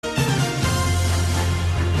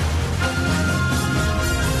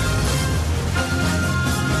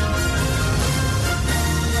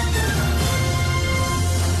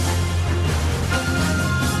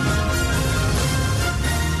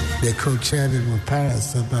co-chaired it with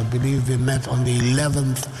Paris, and I believe they met on the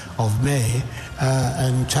 11th of May,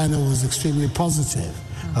 and China was extremely positive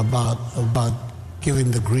about giving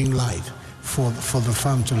the green light for the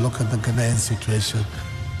firm to look at the Ghanaian situation.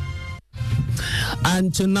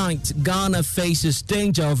 And tonight, Ghana faces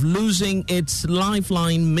danger of losing its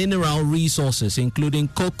lifeline mineral resources, including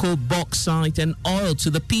cocoa, bauxite and oil, to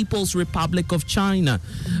the People's Republic of China.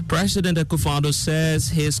 President Akufo-Addo says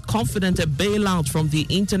he's confident a bailout from the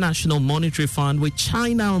International Monetary Fund with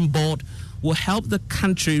China on board will help the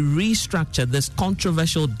country restructure this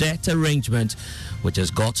controversial debt arrangement, which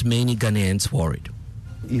has got many Ghanaians worried.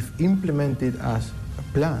 If implemented as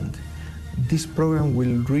planned, this program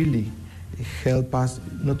will really help us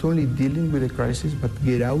not only dealing with the crisis, but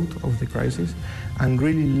get out of the crisis and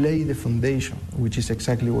really lay the foundation, which is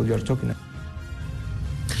exactly what you are talking about.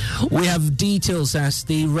 We have details as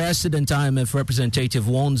the resident IMF representative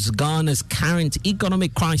warns Ghana's current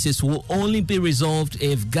economic crisis will only be resolved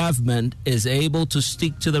if government is able to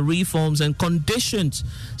stick to the reforms and conditions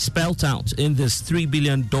spelled out in this $3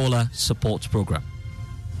 billion support program.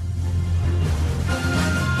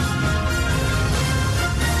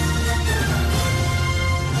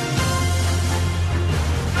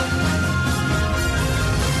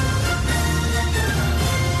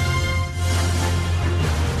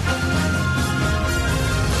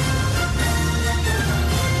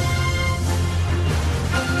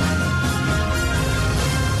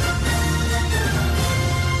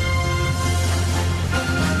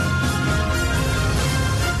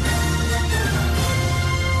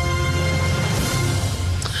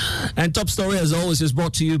 And Top Story, as always, is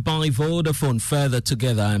brought to you by Vodafone. Further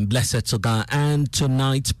together, I'm Blessed Soga. And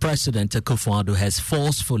tonight, President Akufo-Addo has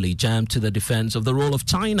forcefully jammed to the defense of the role of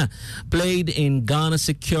China played in Ghana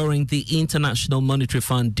securing the International Monetary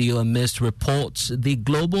Fund deal amidst reports the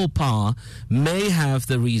global power may have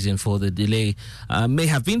been the reason for the delay in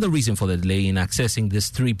accessing this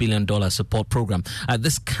 $3 billion support program.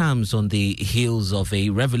 This comes on the heels of a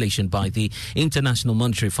revelation by the International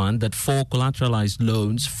Monetary Fund that 4 collateralized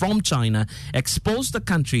loans from China exposed the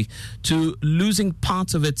country to losing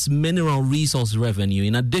part of its mineral resource revenue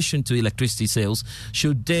in addition to electricity sales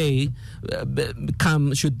should there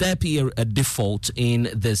be a default in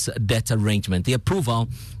this debt arrangement. The approval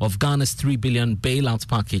of Ghana's $3 billion bailout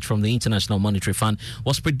package from the International Monetary Fund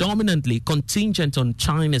was predominantly contingent on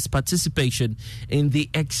China's participation in the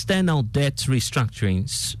external debt restructuring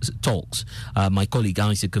talks. My colleague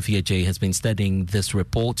Isaac Kofiaje has been studying this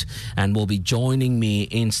report and will be joining me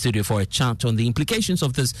in studio for a chat on the implications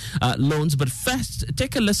of this loans. But first,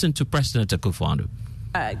 take a listen to President Akufo-Addo.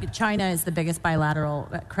 China is the biggest bilateral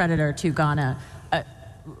creditor to Ghana.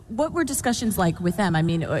 What were discussions like with them? I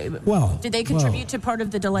mean, did they contribute to part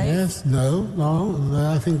of the delay? Yes, no.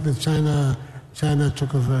 I think that China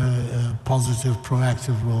took a very positive,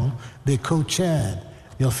 proactive role. They co-chaired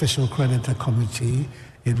the official creditor committee.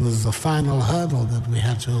 It was the final hurdle that we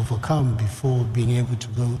had to overcome before being able to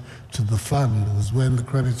go to the fund. It was when the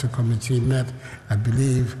creditor committee met, I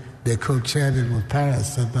believe they co-chaired it with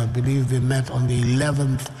Paris, and I believe they met on the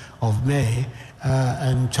 11th of May,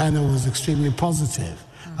 and China was extremely positive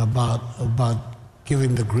about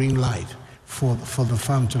giving the green light for the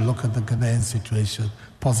fund to look at the Ghanaian situation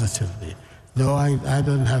positively. Though I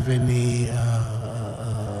don't have any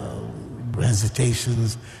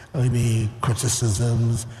hesitations or any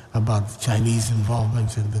criticisms about the Chinese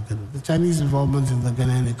involvement in the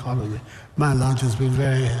Ghanaian economy. By and large, has been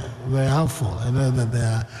very, very helpful. I know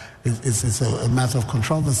that it's a matter of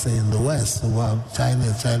controversy in the West about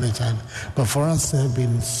China. But for us, they have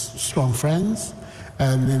been strong friends.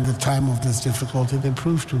 And in the time of this difficulty, they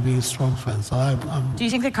proved to be strong friends. So do you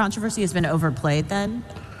think the controversy has been overplayed then?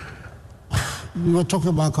 We were talking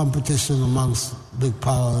about competition amongst big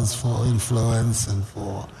powers for influence and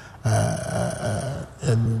for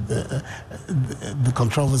the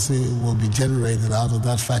controversy will be generated out of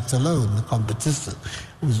that fact alone. The competition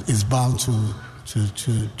is bound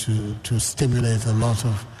to stimulate a lot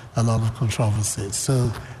of controversy. So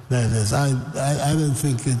there it is. I don't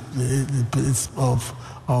think it's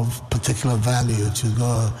of particular value to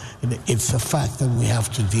go. It's a fact that we have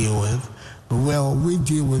to deal with. Well, we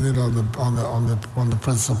deal with it on the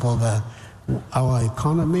principle that our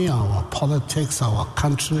economy, our politics, our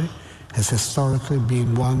country has historically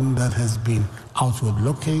been one that has been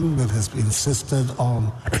outward-looking, that has insisted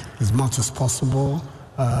on, as much as possible,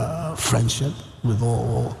 friendship with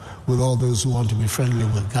all those who want to be friendly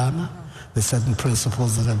with Ghana. There's certain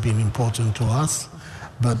principles that have been important to us,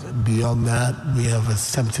 but beyond that, we have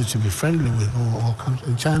attempted to be friendly with all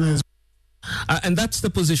countries. China is And that's the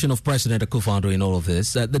position of President Akufo-Addo in all of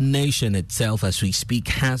this. The nation itself, as we speak,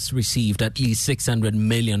 has received at least $600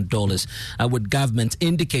 million, with government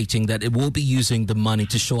indicating that it will be using the money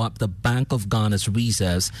to shore up the Bank of Ghana's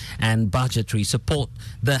reserves and budgetary support.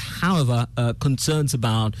 There, however, concerns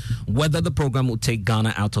about whether the program will take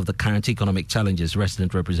Ghana out of the current economic challenges.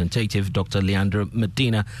 Resident Representative Dr. Leandro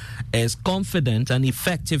Medina is confident an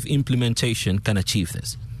effective implementation can achieve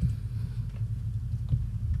this.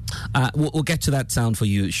 We'll get to that sound for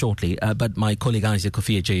you shortly, but my colleague Isaac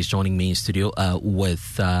Kofi is joining me in studio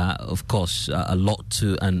with, of course, a lot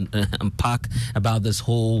to unpack about this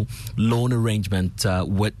whole loan arrangement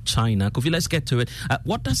with China. Kofi, let's get to it.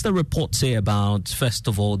 What does the report say about, first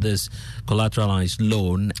of all, this collateralized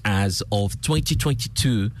loan as of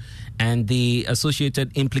 2022 and the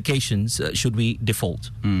associated implications should we default?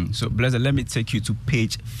 So, Blazer, let me take you to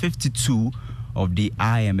page 52 of the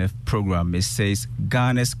IMF program. It says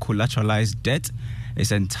Ghana's collateralized debt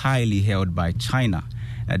is entirely held by China.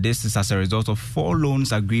 This is as a result of 4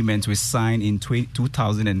 loans agreements we signed in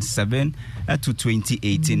 2007 to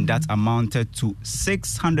 2018 that amounted to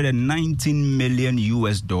 $619 million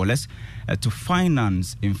to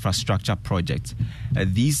finance infrastructure projects.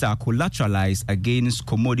 These are collateralized against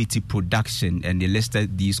commodity production, and they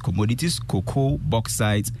listed these commodities: cocoa,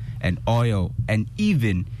 bauxite, and oil, and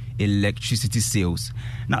even electricity sales.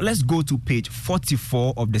 Now let's go to page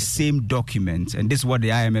 44 of the same document, and this is what the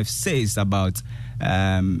IMF says about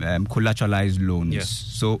collateralized loans. Yes.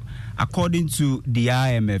 So according to the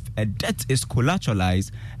IMF, a debt is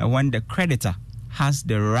collateralized when the creditor has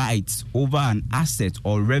the rights over an asset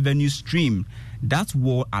or revenue stream that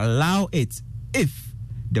will allow it, if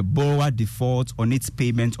the borrower defaults on its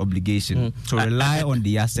payment obligation, to rely on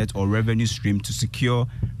the asset or revenue stream to secure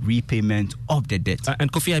repayment of the debt. And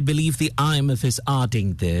Kofi, I believe the IMF is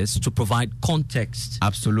adding this to provide context.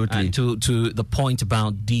 Absolutely. To the point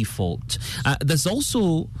about default. There's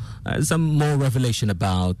also some more revelation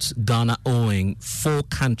about Ghana owing 4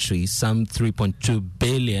 countries some $3.2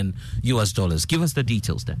 billion. Give us the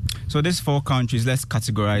details there. So these 4 countries, let's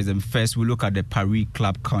categorize them. First, we look at the Paris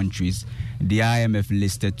Club countries. The IMF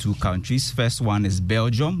listed 2 countries. First one is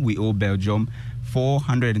Belgium. We owe Belgium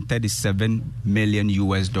 $437 million.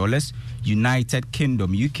 United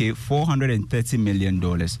Kingdom, UK, $430 million.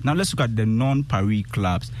 Now let's look at the non-Paris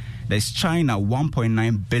clubs. There's China,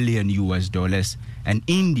 $1.9 billion, and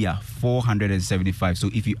India, $475. So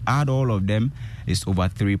if you add all of them, it's over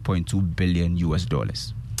 $3.2 billion.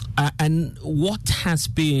 And what has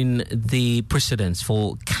been the precedence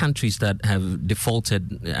for countries that have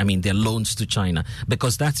defaulted, their loans to China?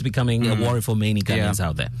 Because that's becoming a worry for many Ghanaians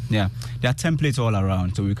out there. Yeah, there are templates all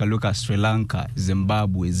around. So we can look at Sri Lanka,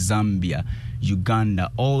 Zimbabwe, Zambia,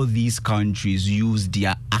 Uganda. All these countries use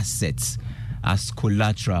their assets as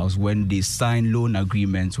collaterals when they sign loan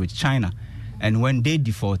agreements with China. And when they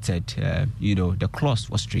defaulted, the clause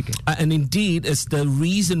was triggered. And indeed, it's the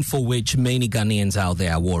reason for which many Ghanaians out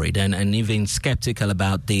there are worried and even skeptical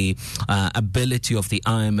about the ability of the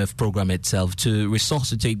IMF program itself to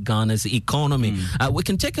resuscitate Ghana's economy. We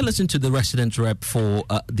can take a listen to the resident rep for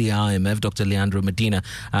the IMF, Dr. Leandro Medina,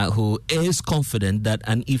 who is confident that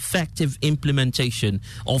an effective implementation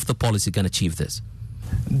of the policy can achieve this.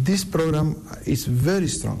 This program is very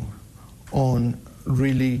strong on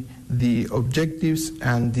really the objectives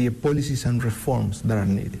and the policies and reforms that are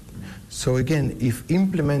needed. So again, if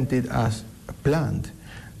implemented as planned,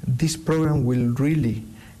 this program will really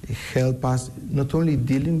help us not only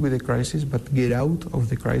dealing with the crisis, but get out of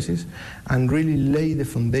the crisis and really lay the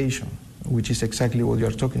foundation, which is exactly what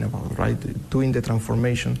you're talking about, right? Doing the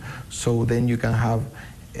transformation so then you can have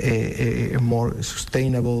a more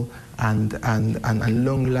sustainable and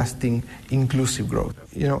long-lasting inclusive growth.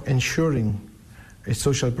 Ensuring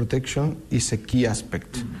social protection is a key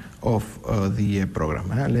aspect of the program.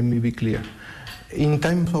 Let me be clear. In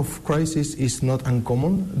times of crisis, it's not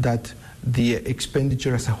uncommon that the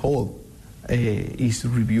expenditure as a whole is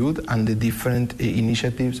reviewed and the different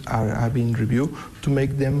initiatives are being reviewed to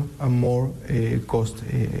make them more cost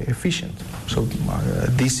efficient. So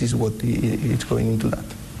this is what it's going into that.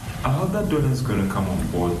 How that donor is going to come on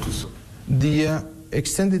board to support? The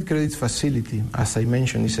extended credit facility, as I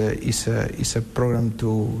mentioned, is a program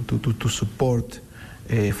to support,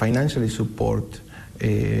 financially support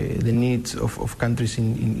the needs of countries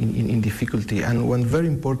in difficulty. And one very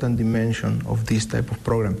important dimension of this type of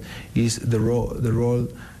program is the role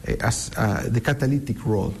as the catalytic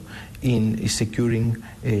role in securing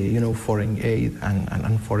foreign aid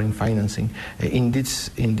and foreign financing. In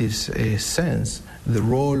this sense, the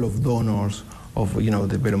role of donors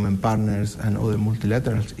development partners and other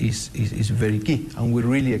multilaterals is very key, and we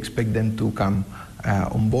really expect them to come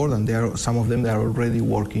on board, and there are some of them that are already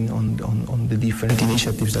working on the different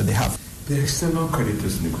initiatives that they have. The external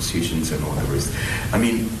creditors negotiations and all the rest. I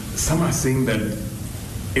mean, some are saying that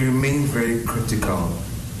it remains very critical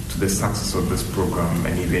to the success of this program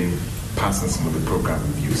and even passing some of the program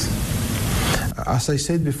reviews. As I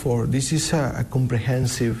said before, this is a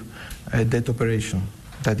comprehensive debt operation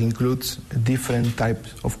that includes different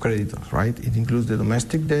types of creditors, right? It includes the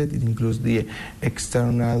domestic debt, it includes the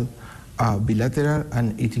external bilateral,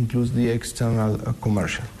 and it includes the external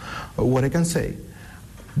commercial. What I can say,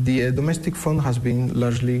 the domestic front has been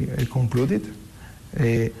largely concluded.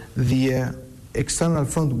 The external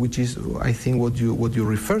front, which is, I think, what you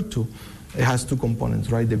referred to, it has two components,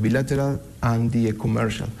 right? The bilateral and the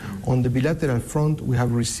commercial. On the bilateral front, we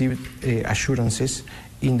have received assurances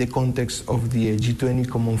in the context of the G20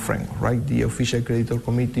 Common Framework, right? The official creditor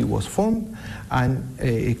committee was formed and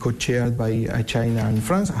co-chaired by China and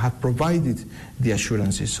France have provided the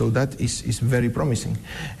assurances. So that is very promising.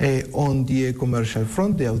 On the commercial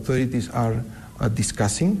front, the authorities are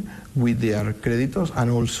discussing with their creditors, and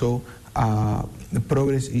also the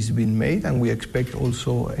progress is being made, and we expect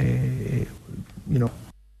also,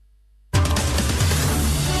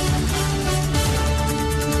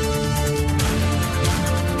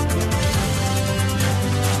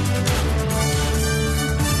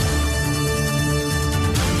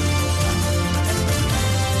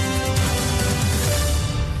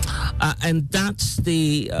 And that's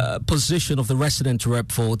the position of the resident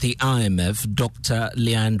rep for the IMF, Dr.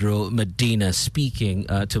 Leandro Medina, speaking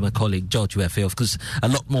to my colleague George Wefe. Of course, a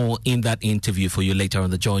lot more in that interview for you later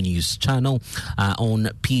on the Joy News channel on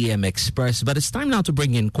PM Express. But it's time now to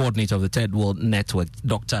bring in coordinator of the Third World Network,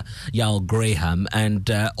 Dr. Yael Graham, and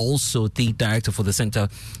also the director for the Center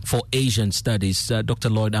for Asian Studies, Dr.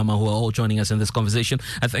 Lloyd Ama, who are all joining us in this conversation.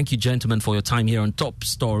 Thank you, gentlemen, for your time here on Top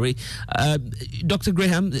Story. Dr.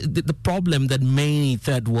 Graham, the problem that many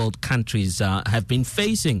third world countries have been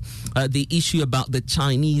facing, the issue about the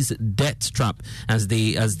Chinese debt trap, as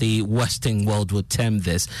the Western world would term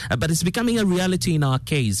this, but it's becoming a reality in our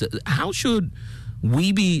case. How should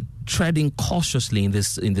we be treading cautiously in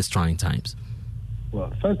this trying times?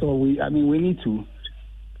 Well, first of all, we need to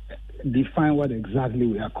define what exactly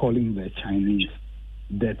we are calling the Chinese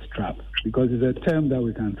debt trap, because it's a term that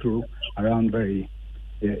we can throw around very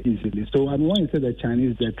easily. So, when you say the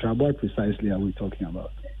Chinese debt trap, what precisely are we talking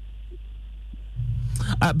about?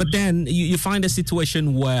 But then you find a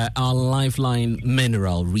situation where our lifeline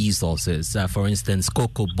mineral resources, for instance,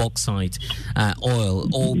 cocoa, bauxite, oil,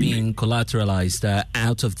 all being collateralized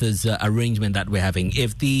out of this arrangement that we're having.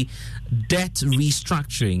 If the debt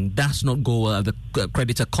restructuring does not go at the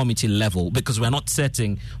creditor committee level, because we're not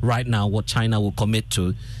setting right now what China will commit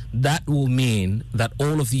to, that will mean that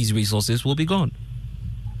all of these resources will be gone.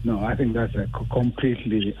 No, I think that's a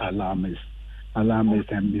completely alarmist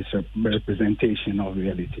and misrepresentation of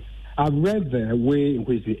reality. I've read the way in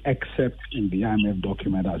which the excerpt in the IMF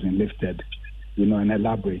document has been lifted, and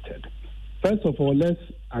elaborated. First of all, let's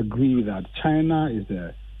agree that China is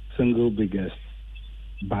the single biggest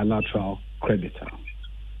bilateral creditor.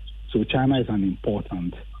 So China is an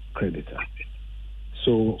important creditor.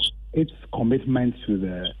 So its commitment to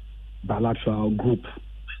the bilateral group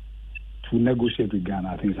to negotiate with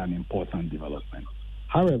Ghana, I think, is an important development.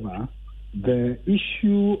 However, the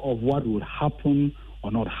issue of what would happen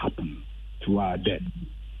or not happen to our debt,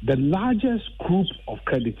 the largest group of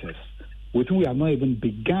creditors with whom we have not even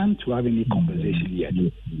begun to have any conversation yet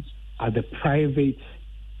are the private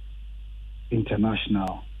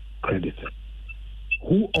international creditors,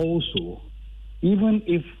 who also, even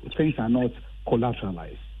if things are not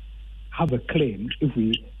collateralized, have a claim if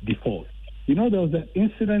we default. There was an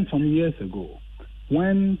incident some years ago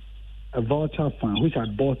when a vulture fund, which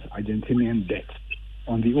had bought Argentinian debt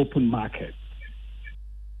on the open market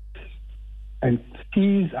and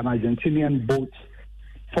seized an Argentinian boat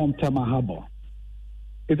from Tema Harbor.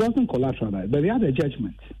 It wasn't collateralized, but they had a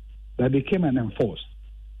judgment that they came and enforced.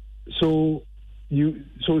 So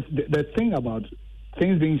the thing about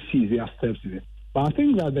things being seized, there are steps to it. But I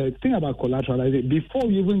think that the thing about collateralization,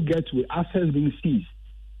 before you even get to assets being seized,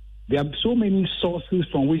 there are so many sources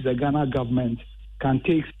from which the Ghana government can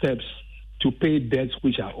take steps to pay debts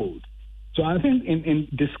which are owed. So I think in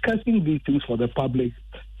discussing these things for the public,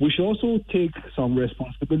 we should also take some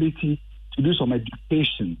responsibility to do some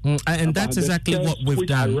education. And that's exactly what we've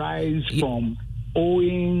done. Arise from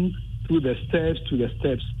owing through the steps to the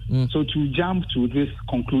steps. So to jump to this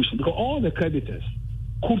conclusion, because all the creditors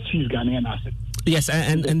could seize Ghanaian assets. Yes,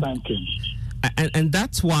 and time came. And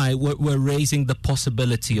that's why we're raising the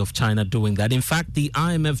possibility of China doing that. In fact, the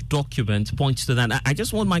IMF document points to that. I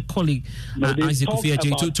just want my colleague Isaac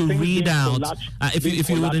Kofiaji to read out. If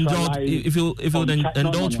you would indulge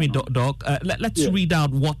me, Doc. Let's read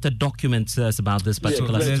out what the document says about this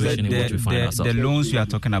particular situation in which we find ourselves. The loans we are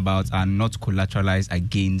talking about are not collateralized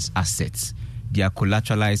against assets. They are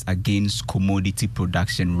collateralized against commodity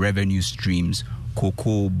production, revenue streams,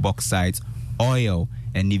 cocoa, bauxite, oil,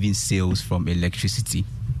 and even sales from electricity.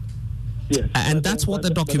 Yes, and that's what the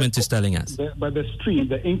document is telling us. But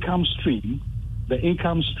the income stream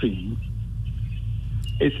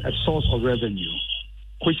is a source of revenue,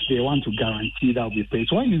 which they want to guarantee that will be paid.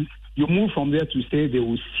 So when you move from there to say they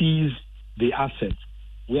will seize the assets,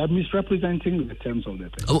 we are misrepresenting the terms of the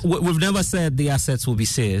thing. We've never said the assets will be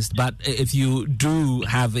seized, but if you do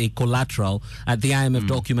have a collateral, the IMF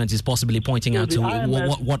document is possibly pointing out to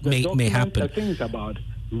what may happen. The thing is about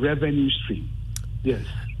revenue stream. Yes.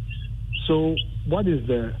 So what is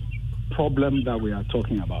the problem that we are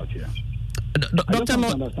talking about here? I just don't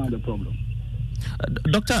understand the problem.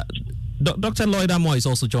 Dr. Lloyd Amoy is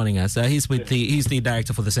also joining us. He's the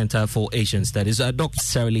director for the Center for Asian Studies. Not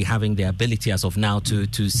necessarily having the ability as of now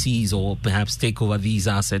to seize or perhaps take over these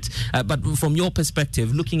assets. But from your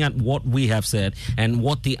perspective, looking at what we have said and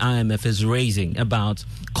what the IMF is raising about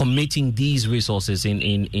committing these resources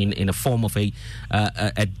in a form of a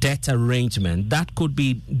debt arrangement, that could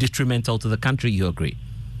be detrimental to the country, you agree?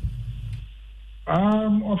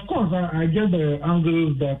 Of course, I get the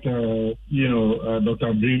angles that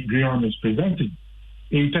Dr. Grion is presenting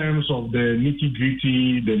in terms of the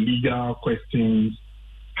nitty-gritty, the legal questions,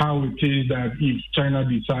 how it is that if China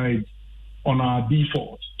decides on our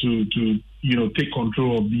default to take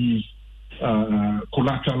control of these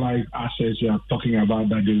collateralized assets you are talking about,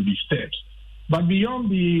 that there will be steps. But beyond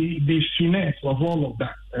the finesse of all of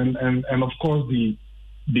that, and of course the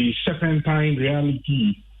serpentine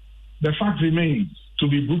reality, the fact remains, to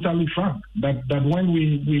be brutally frank, that when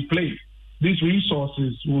we play, these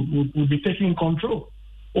resources will be taken control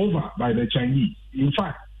over by the Chinese. In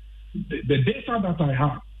fact, the data that I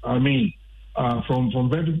have, from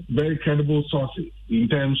very, very credible sources in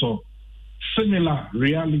terms of similar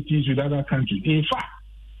realities with other countries. In fact,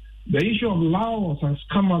 the issue of Laos has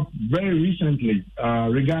come up very recently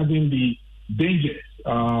regarding the dangers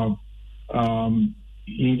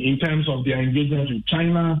in terms of their engagement with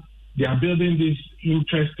China. They are building this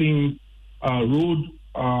interesting road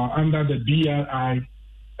under the BRI,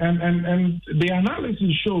 and the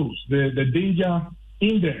analysis shows the danger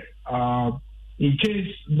in there in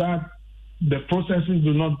case that the processes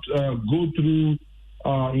do not go through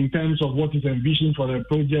in terms of what is envisioned for the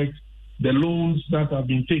project, the loans that have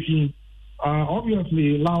been taken.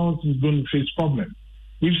 Obviously, Laos is going to face problems.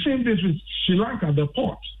 We've seen this with Sri Lanka, the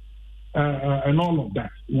port. And all of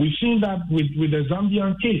that. We've seen that with the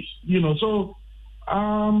Zambian case, So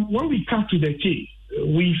when we come to the case,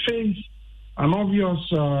 we face an obvious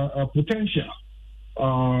potential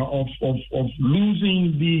of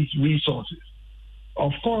losing these resources.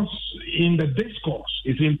 Of course, in the discourse,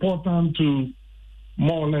 it's important to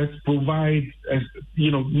more or less provide a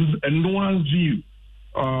nuanced view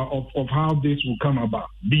of how this will come about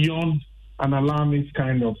beyond an alarmist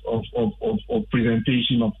kind of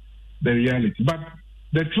presentation of the reality. But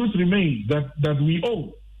the truth remains that we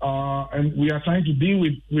owe, and we are trying to deal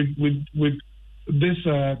with this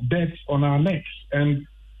debt on our necks. And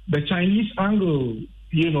the Chinese angle,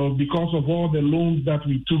 because of all the loans that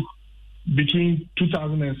we took between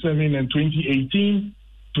 2007 and 2018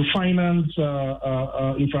 to finance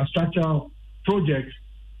infrastructure projects,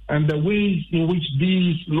 and the ways in which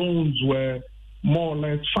these loans were more or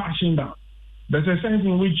less fashioned out. There's a sense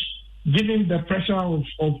in which, given the pressure of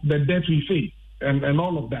the debt we face and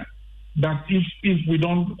all of that if we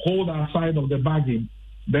don't hold our side of the bargain,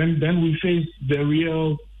 then we face the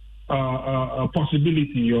real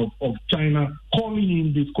possibility of China calling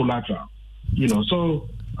in this collateral. So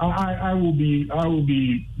I will be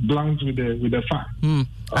blunt with the fact and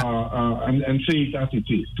say it as it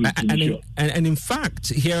is. And in fact,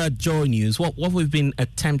 here at Joy News, what we've been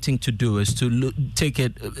attempting to do is to take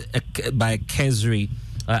it by a cursory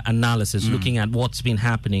analysis, looking at what's been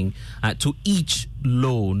happening to each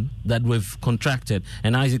loan that we've contracted.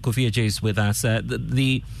 And Isaac Kofiaji is with us.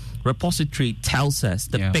 The repository tells us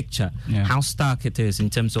the picture, how stark it is in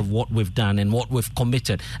terms of what we've done and what we've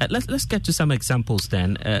committed. Let's get to some examples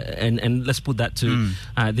then, and let's put that to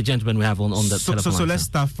the gentleman we have on the telephone. So let's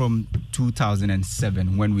start from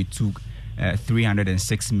 2007, when we took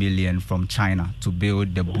 306 million from China to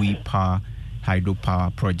build the Bui Power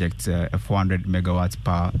hydropower project, a 400 megawatts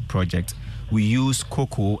power project, we used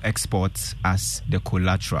cocoa exports as the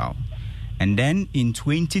collateral. And then in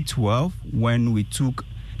 2012, when we took,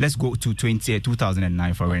 let's go to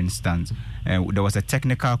 2009, for instance, there was a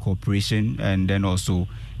technical cooperation, and then also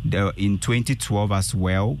in 2012 as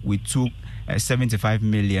well, we took 75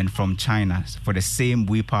 million from China for the same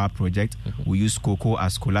Bui Power project. We used cocoa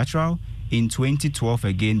as collateral. In 2012,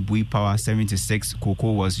 again, Bui Power 76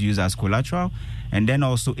 cocoa was used as collateral. And then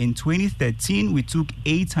also in 2013, we took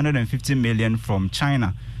 850 million from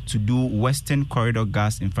China to do Western Corridor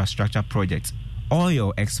gas infrastructure projects.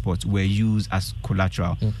 Oil exports were used as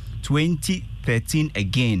collateral. 2013,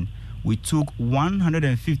 again, we took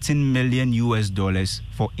 $115 million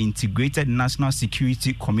for integrated national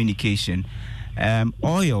security communication.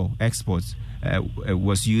 Oil exports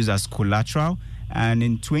was used as collateral. And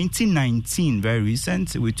in 2019, very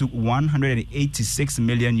recent, we took $186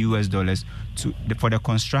 million for the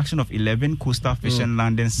construction of 11 coastal fishing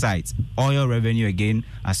landing sites. Oil revenue again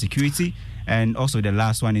as security. And also the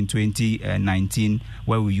last one in 2019,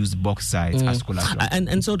 where we used bauxite as collateral.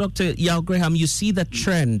 And so, Dr. Yao Graham, you see the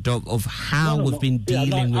trend of how we've been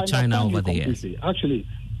dealing with China over the years. Actually,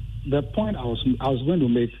 the point I was going to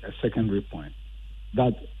make a secondary point,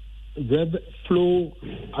 that the flow,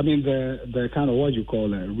 the kind of what you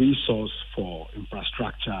call a resource for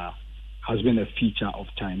infrastructure has been a feature of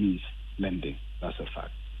Chinese lending. That's a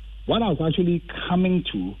fact. What I was actually coming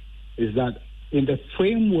to is that in the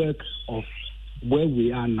framework of where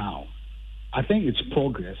we are now, I think it's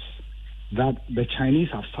progress that the Chinese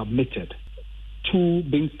have submitted to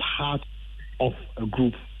being part of a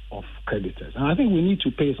group of creditors. And I think we need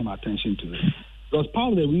to pay some attention to this. Because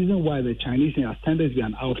part of the reason why the Chinese thing has tended to be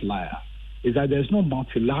an outlier is that there's no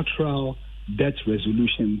multilateral debt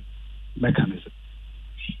resolution mechanism.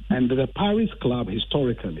 And the Paris Club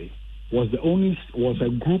historically was a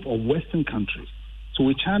group of Western countries. So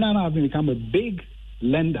with China now having become a big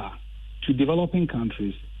lender to developing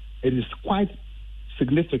countries, it is quite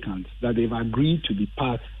significant that they've agreed to be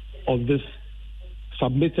part of this,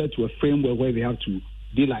 submitted to a framework where they have to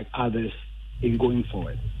be like others in going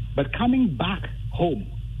forward. But coming back home,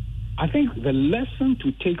 I think the lesson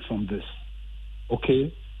to take from this,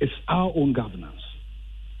 is our own governance.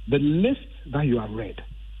 The list that you have read,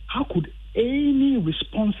 how could any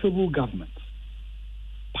responsible government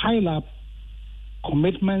pile up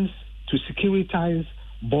commitments to securitize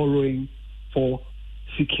borrowing for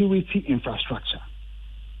security infrastructure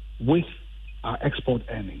with our export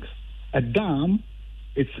earnings? A dam,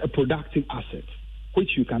 it's a productive asset,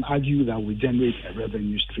 which you can argue that will generate a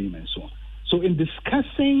revenue stream and so on. So in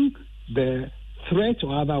discussing the threat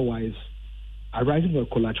or otherwise arising from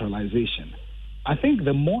collateralization, I think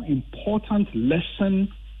the more important lesson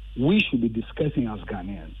we should be discussing as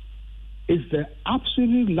Ghanaians is the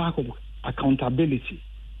absolute lack of accountability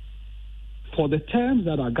for the terms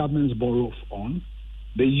that our governments borrow on,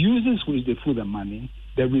 the uses which they put the money,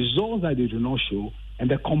 the results that they do not show, and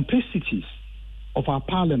the complicities of our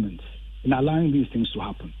parliaments in allowing these things to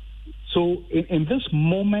happen. So in this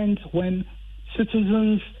moment when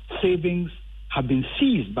citizens' savings have been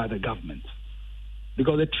seized by the government,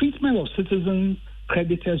 because the treatment of citizen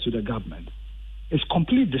creditors to the government is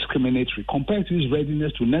completely discriminatory compared to his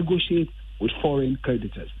readiness to negotiate with foreign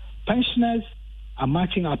creditors. Pensioners are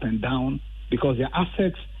marching up and down because their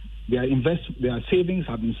assets, their savings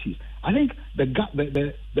have been seized. I think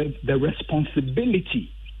the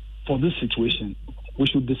responsibility for this situation we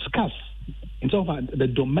should discuss in terms of the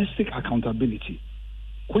domestic accountability,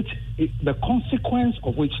 which the consequence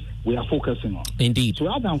of which we are focusing on. Indeed. So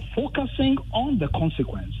rather than focusing on the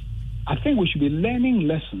consequence, I think we should be learning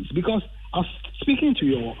lessons. Because I was speaking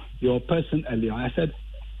to your person earlier, I said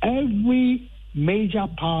every major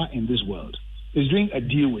power in this world is doing a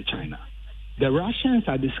deal with China. The Russians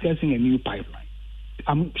are discussing a new pipeline.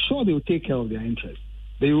 I'm sure they will take care of their interests.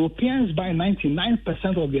 The Europeans buy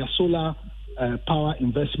 99% of their solar power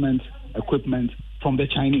investment equipment from the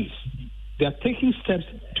Chinese. They are taking steps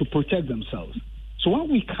to protect themselves. So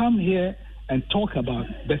when we come here and talk about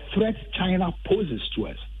the threat China poses to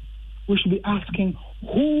us, we should be asking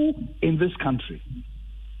who in this country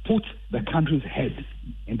put the country's head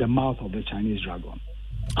in the mouth of the Chinese dragon,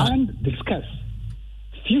 and discuss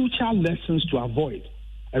future lessons to avoid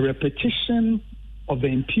a repetition of the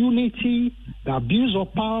impunity, the abuse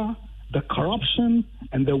of power, the corruption,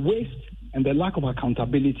 and the waste and the lack of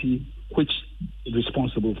accountability which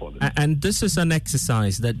responsible for them. And this is an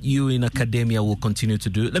exercise that you in academia will continue to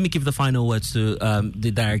do. Let me give the final words to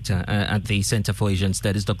the director at the Center for Asian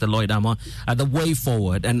Studies, Dr. Lloyd Amwa, the way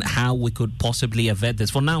forward and how we could possibly avert this.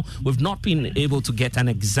 For now, we've not been able to get an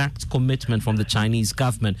exact commitment from the Chinese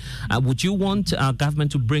government. Would you want our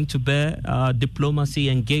government to bring to bear diplomacy,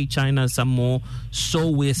 engage China some more, so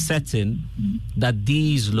we're certain that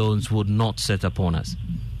these loans would not set upon us?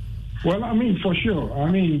 Well, I mean, for sure. I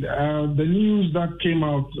mean, the news that came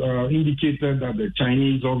out indicated that the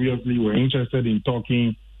Chinese obviously were interested in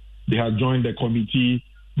talking. They had joined the committee,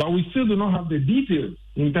 but we still do not have the details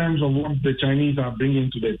in terms of what the Chinese are bringing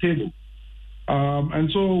to the table. And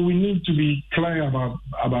so we need to be clear about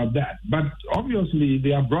that. But obviously,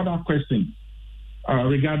 there are broader questions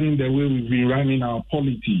regarding the way we've been running our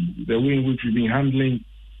polity, the way in which we've been handling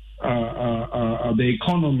the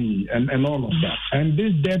economy and all of that. And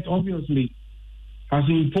this debt obviously has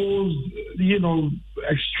imposed,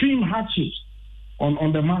 extreme hardships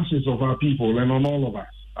on the masses of our people and on all of us.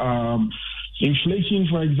 Inflation,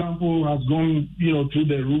 for example, has gone, through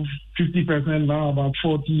the roof, 50% now, about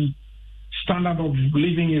 40%. Standard of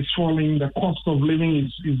living is falling. The cost of living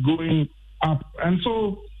is going up. And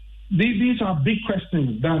so these are big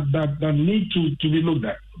questions that need to be looked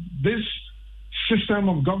at. This system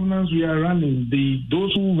of governance we are running,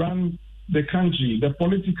 those who run the country, the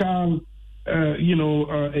political,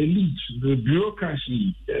 elite, the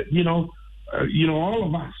bureaucracy, all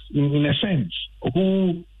of us, in a sense,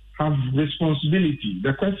 who have responsibility.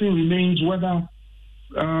 The question remains whether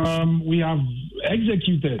we have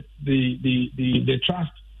executed the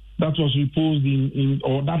trust that was reposed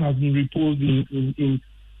or that has been reposed in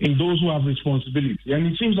those who have responsibility. And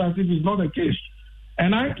it seems as if it's not the case.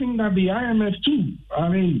 And I think that the IMF too, I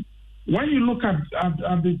mean, when you look at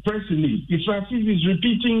the press release, it's as if it's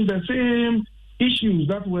repeating the same issues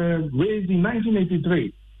that were raised in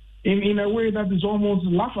 1983 in a way that is almost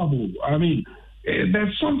laughable. I mean,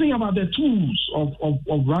 there's something about the tools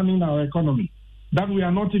of running our economy that we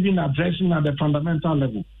are not even addressing at the fundamental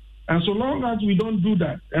level. And so long as we don't do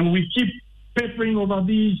that and we keep papering over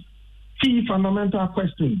these key fundamental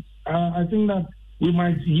questions, I think that we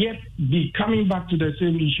might yet be coming back to the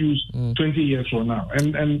same issues 20 years from now.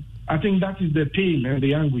 And I think that is the pain and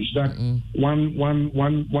the anguish that one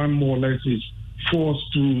more or less is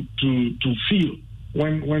forced to feel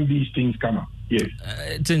when these things come up. Yes.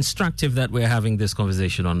 It's instructive that we're having this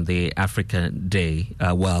conversation on the Africa Day,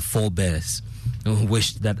 where our forebears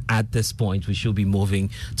wished that at this point we should be moving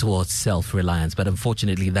towards self-reliance. But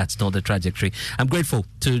unfortunately, that's not the trajectory. I'm grateful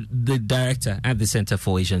to the director at the Center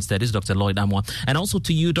for Asian Studies, Dr. Lloyd Amwa, and also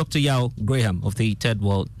to you, Dr. Yao Graham of the Third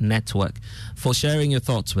World Network, for sharing your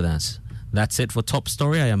thoughts with us. That's it for Top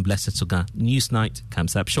Story. I am Blessed Suga. Newsnight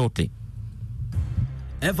comes up shortly.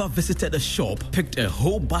 Ever visited a shop, picked a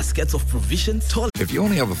whole basket of provisions? If you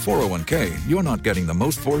only have a 401k, you're not getting the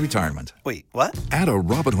most for retirement. Wait, what? Add a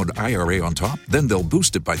Robinhood IRA on top, then they'll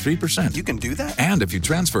boost it by 3%. You can do that? And if you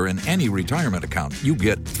transfer in any retirement account, you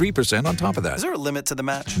get 3% on top of that. Is there a limit to the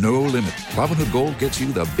match? No limit. Robinhood Gold gets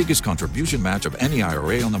you the biggest contribution match of any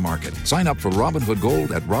IRA on the market. Sign up for Robinhood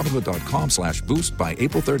Gold at Robinhood.com/boost by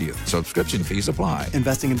April 30th. Subscription fees apply.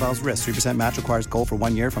 Investing involves risk. 3% match requires gold for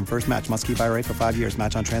 1 year from first match. Must keep IRA for 5 years.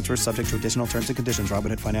 Match on transfers subject to additional terms and conditions.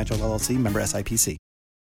 Robinhood Financial LLC, member SIPC.